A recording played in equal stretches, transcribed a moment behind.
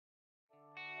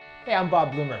Hey, I'm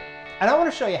Bob Blumer, and I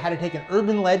want to show you how to take an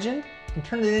urban legend and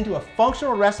turn it into a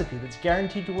functional recipe that's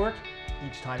guaranteed to work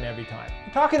each time, every time.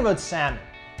 We're talking about salmon,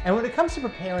 and when it comes to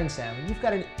preparing salmon, you've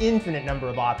got an infinite number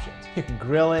of options. You can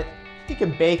grill it, you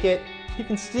can bake it, you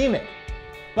can steam it.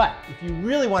 But if you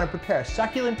really want to prepare a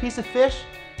succulent piece of fish,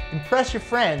 impress your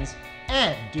friends,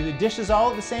 and do the dishes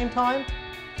all at the same time,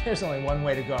 there's only one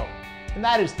way to go, and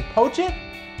that is to poach it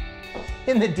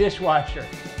in the dishwasher.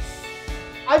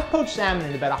 I've poached salmon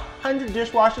in about 100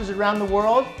 dishwashers around the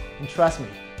world, and trust me,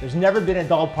 there's never been a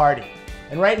dull party.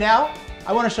 And right now,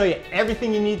 I want to show you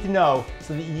everything you need to know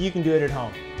so that you can do it at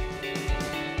home.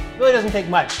 It really doesn't take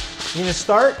much. You're going to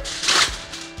start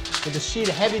with a sheet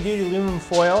of heavy-duty aluminum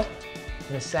foil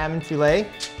and a salmon fillet.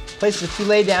 Place the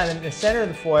fillet down in the center of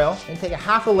the foil and take a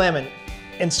half a lemon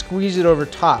and squeeze it over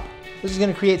top. This is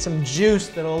going to create some juice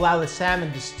that will allow the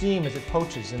salmon to steam as it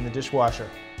poaches in the dishwasher.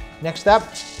 Next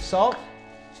up, salt,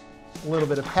 a little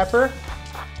bit of pepper.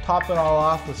 Top it all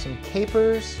off with some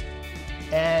capers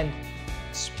and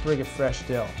a sprig of fresh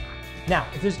dill. Now,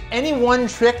 if there's any one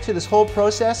trick to this whole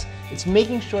process, it's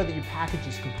making sure that your package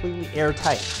is completely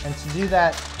airtight. And to do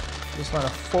that, you just want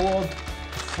to fold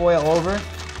the foil over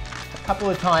a couple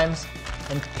of times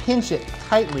and pinch it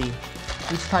tightly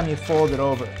each time you fold it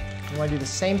over. You want to do the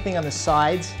same thing on the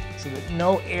sides so that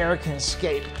no air can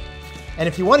escape. And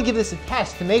if you want to give this a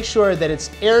test to make sure that it's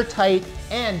airtight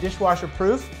and dishwasher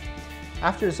proof,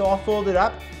 after it's all folded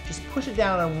up, just push it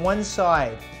down on one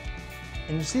side.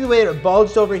 And you see the way that it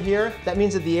bulged over here? That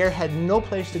means that the air had no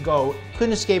place to go,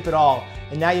 couldn't escape at all,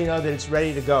 and now you know that it's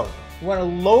ready to go. You want to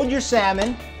load your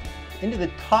salmon into the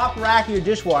top rack of your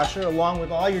dishwasher along with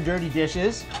all your dirty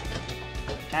dishes.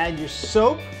 Add your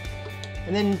soap,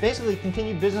 and then basically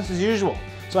continue business as usual.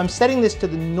 So I'm setting this to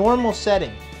the normal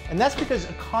setting, and that's because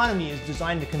economy is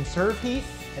designed to conserve heat,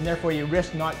 and therefore you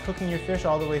risk not cooking your fish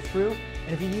all the way through.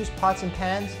 And if you use pots and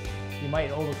pans, you might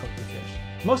overcook your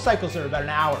fish. Most cycles are about an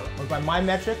hour, or by my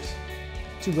metrics,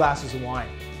 2 glasses of wine.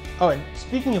 Oh, and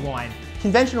speaking of wine,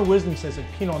 conventional wisdom says that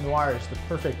Pinot Noir is the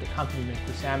perfect accompaniment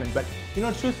for salmon, but you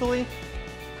know, truthfully,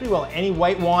 pretty well any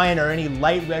white wine or any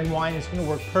light red wine is going to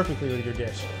work perfectly with your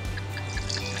dish.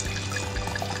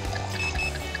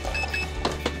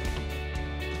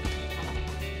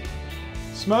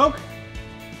 Smoke?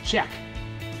 Check.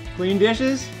 Clean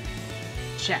dishes?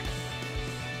 Check.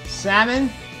 Salmon?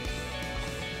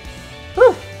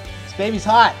 Whew, this baby's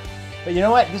hot. But you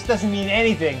know what? This doesn't mean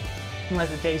anything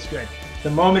unless it tastes good. The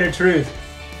moment of truth.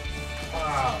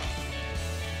 Oh,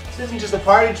 this isn't just a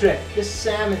party trick. This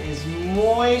salmon is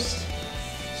moist,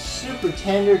 super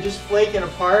tender, just flaking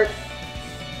apart.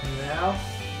 And now,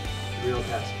 the real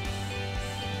test.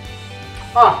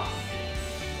 Ah!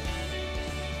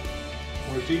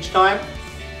 Works each time,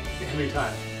 every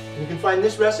time. You can find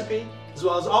this recipe, as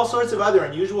well as all sorts of other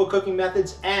unusual cooking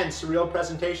methods and surreal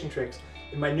presentation tricks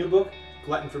in my new book,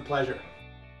 Glutton for Pleasure.